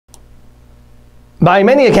By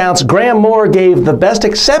many accounts, Graham Moore gave the best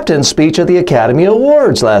acceptance speech at the Academy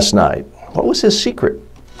Awards last night. What was his secret?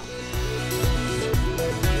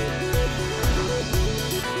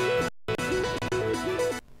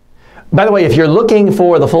 By the way, if you're looking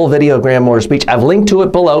for the full video of Graham Moore's speech, I've linked to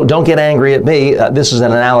it below. Don't get angry at me. This is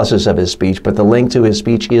an analysis of his speech, but the link to his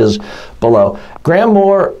speech is below. Graham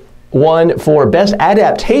Moore won for Best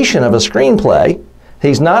Adaptation of a Screenplay.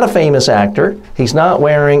 He's not a famous actor. He's not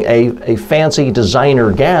wearing a fancy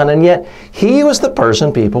designer gown, and yet he was the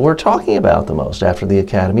person people were talking about the most after the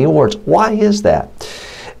Academy Awards. Why is that?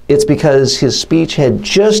 It's because his speech had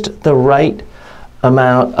just the right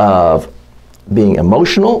amount of being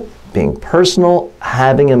emotional, being personal,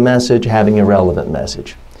 having a message, having a relevant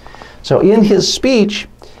message. So in his speech,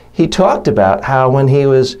 he talked about how when he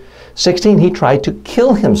was 16, he tried to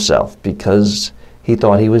kill himself because he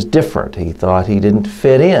thought he was different. He thought he didn't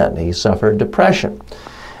fit in. He suffered depression.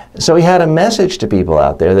 So he had a message to people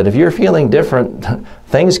out there that if you're feeling different,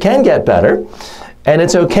 things can get better, and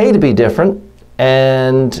it's okay to be different.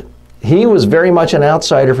 And he was very much an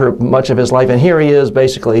outsider for much of his life, and here he is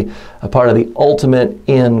basically a part of the ultimate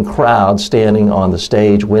in crowd, standing on the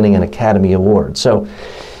stage, winning an Academy Award. So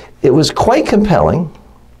it was quite compelling.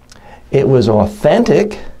 It was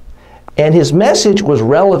authentic. And his message was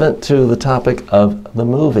relevant to the topic of the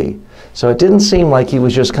movie. So it didn't seem like he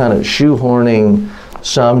was just kind of shoehorning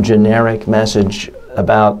some generic message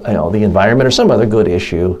about, the environment or some other good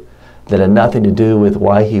issue that had nothing to do with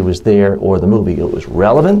why he was there or the movie. It was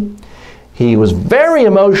relevant. He was very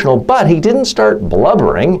emotional, but he didn't start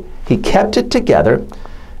blubbering. He kept it together,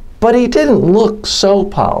 but he didn't look so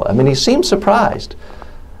polished. I mean, he seemed surprised.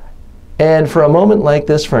 And for a moment like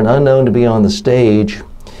this, for an unknown to be on the stage,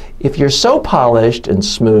 if you're so polished and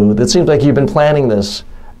smooth, it seems like you've been planning this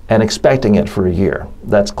and expecting it for a year.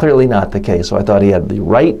 That's clearly not the case. So I thought he had the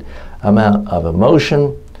right amount of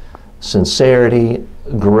emotion, sincerity,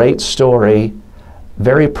 great story,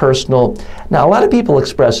 very personal. Now, a lot of people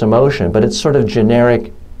express emotion, but it's sort of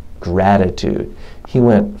generic gratitude. He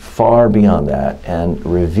went far beyond that and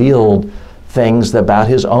revealed things about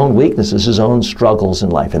his own weaknesses, his own struggles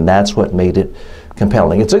in life, and that's what made it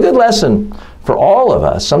compelling. It's a good lesson for all of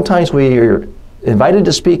us. Sometimes we are invited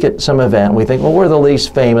to speak at some event, and we think, well, we're the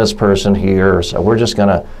least famous person here, so we're just going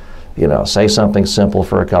to, say something simple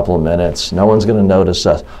for a couple of minutes. No one's going to notice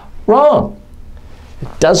us. Wrong.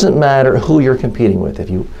 It doesn't matter who you're competing with. If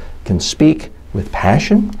you can speak with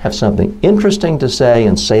passion, have something interesting to say,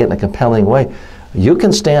 and say it in a compelling way, you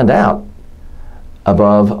can stand out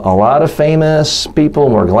above a lot of famous people,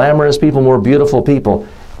 more glamorous people, more beautiful people,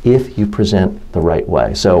 if you present the right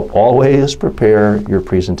way. So always prepare your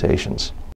presentations.